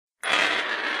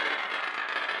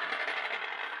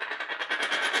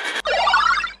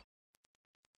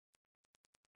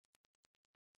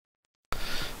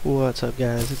What's up,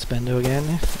 guys? It's Bendo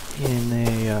again in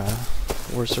a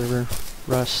war server,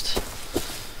 Rust.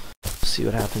 See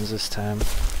what happens this time.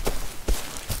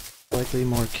 Likely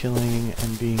more killing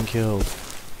and being killed.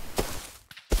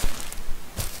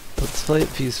 Let's play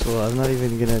it peaceful. I'm not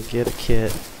even gonna get a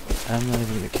kit. I'm not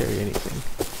even gonna carry anything.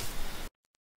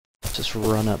 Just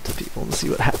run up to people and see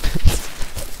what happens.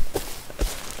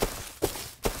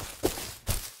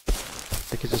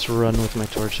 I could just run with my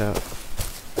torch out.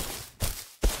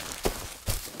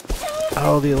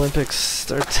 Oh, the Olympics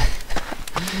start.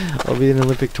 I'll be an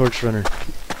Olympic torch runner.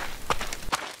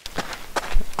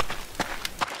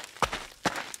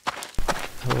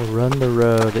 I will run the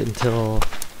road until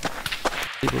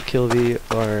people kill me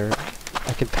or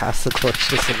I can pass the torch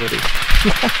to somebody.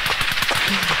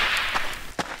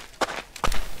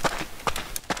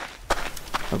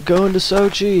 I'm going to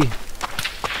Sochi.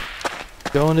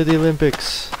 Going to the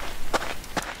Olympics.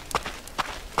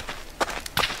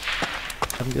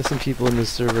 I'm guessing people in this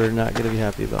server are not going to be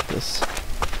happy about this.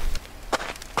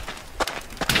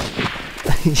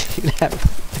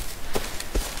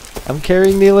 I'm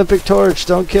carrying the Olympic torch,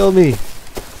 don't kill me!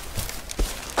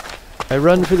 I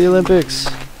run for the Olympics!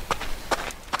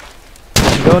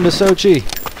 I'm going to Sochi!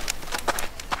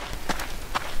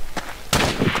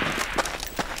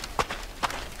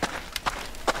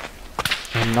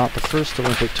 I'm not the first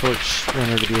Olympic torch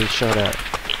runner to be shot at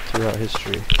throughout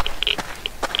history.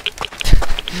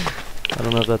 I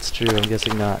don't know if that's true, I'm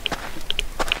guessing not.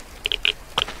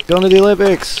 Going to the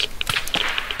Olympics!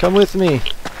 Come with me!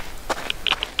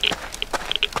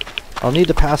 I'll need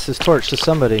to pass this torch to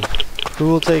somebody. Who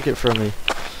will take it from me?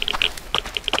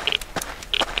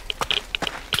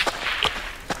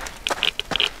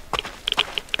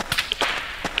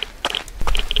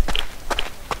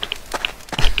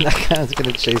 That guy's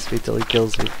gonna chase me till he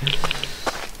kills me.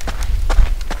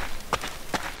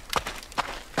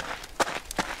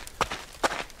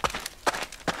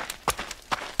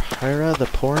 Pyra the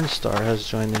porn star has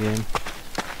joined the game.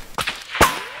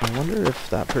 I wonder if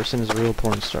that person is a real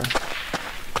porn star.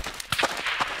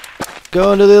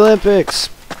 Going to the Olympics!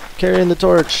 Carrying the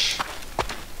torch!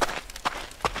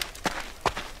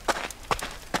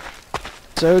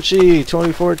 Sochi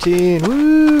 2014!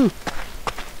 Woo!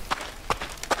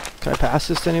 Can I pass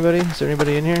this to anybody? Is there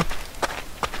anybody in here?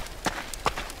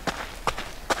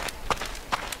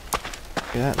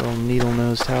 Look at that little needle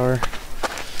nose tower.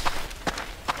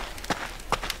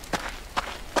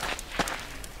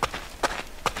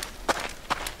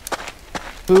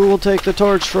 Who will take the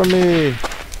torch from me?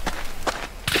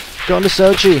 Going to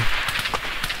Sochi.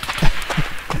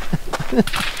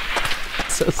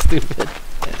 So stupid.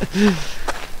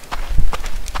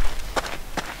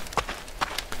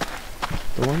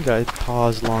 The one guy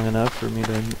paused long enough for me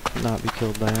to not be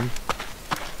killed by him.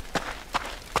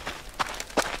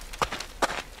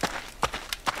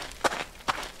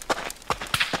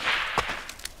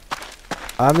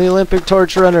 I'm the Olympic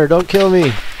torch runner, don't kill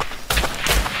me.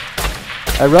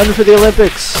 I run for the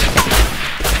Olympics.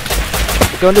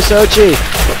 Going to Sochi.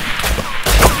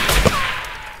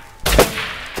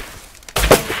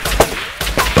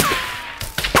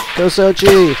 Go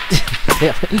Sochi.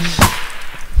 Yeah.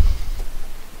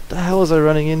 What the hell was I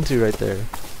running into right there?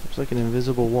 There's like an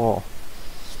invisible wall.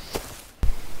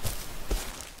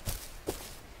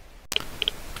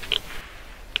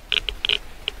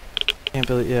 Can't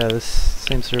believe, yeah, this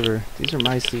same server. These are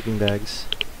my sleeping bags.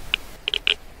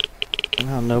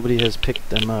 Somehow nobody has picked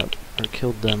them up or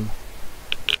killed them.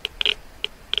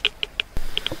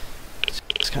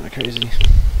 It's kind of crazy.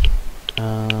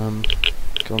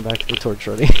 Going back to the torch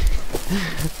running.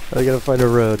 I gotta find a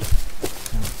road.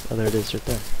 Oh, there it is, right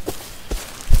there.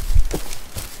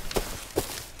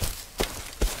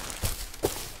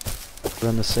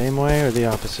 Run the same way or the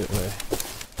opposite way?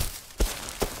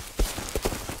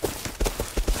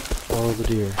 Follow the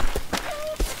deer.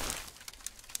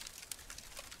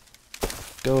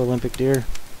 Go Olympic deer.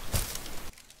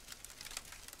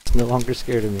 It's no longer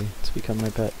scared of me. It's become my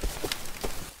pet.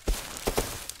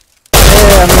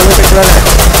 Hey, I'm an Olympic runner!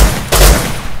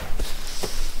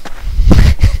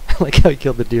 I like how he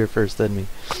killed the deer first, then me.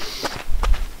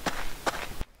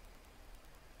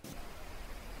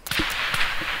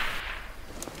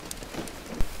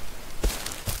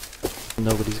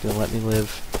 Nobody's gonna let me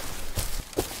live.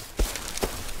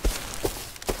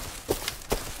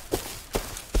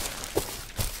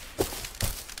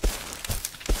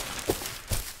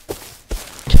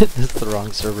 This is the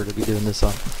wrong server to be doing this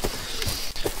on.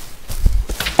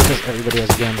 Because everybody has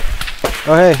a gun.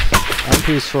 Oh hey, I'm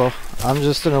peaceful. I'm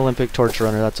just an Olympic torch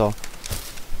runner, that's all.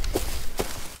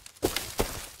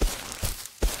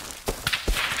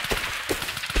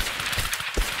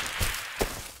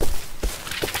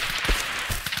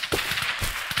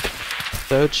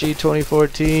 Sochi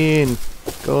 2014.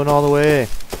 Going all the way.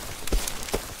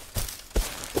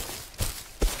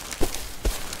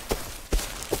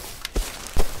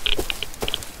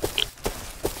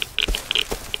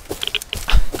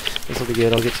 This will be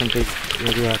good. I'll get some big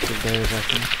radioactive bears, I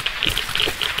think.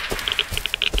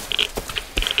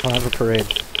 I'll have a parade.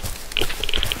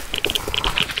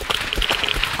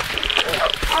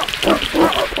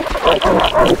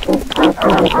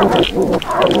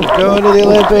 Going to the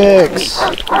Olympics!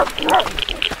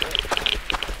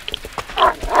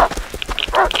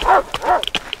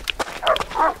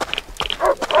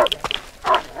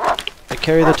 I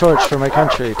carry the torch for my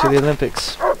country to the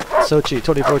Olympics. Sochi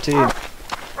 2014.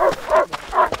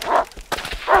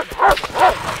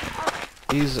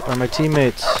 These are my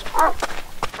teammates.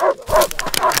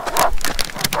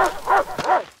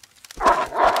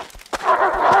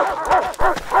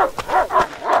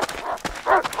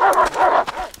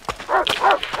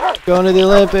 Going to the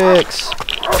Olympics!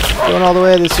 Going all the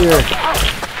way this year.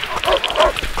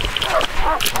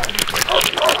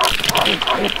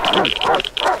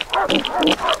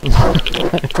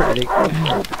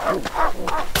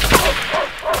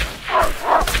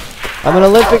 I'm an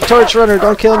Olympic torch runner,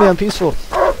 don't kill me, I'm peaceful.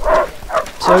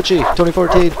 Sochi,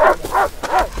 2014.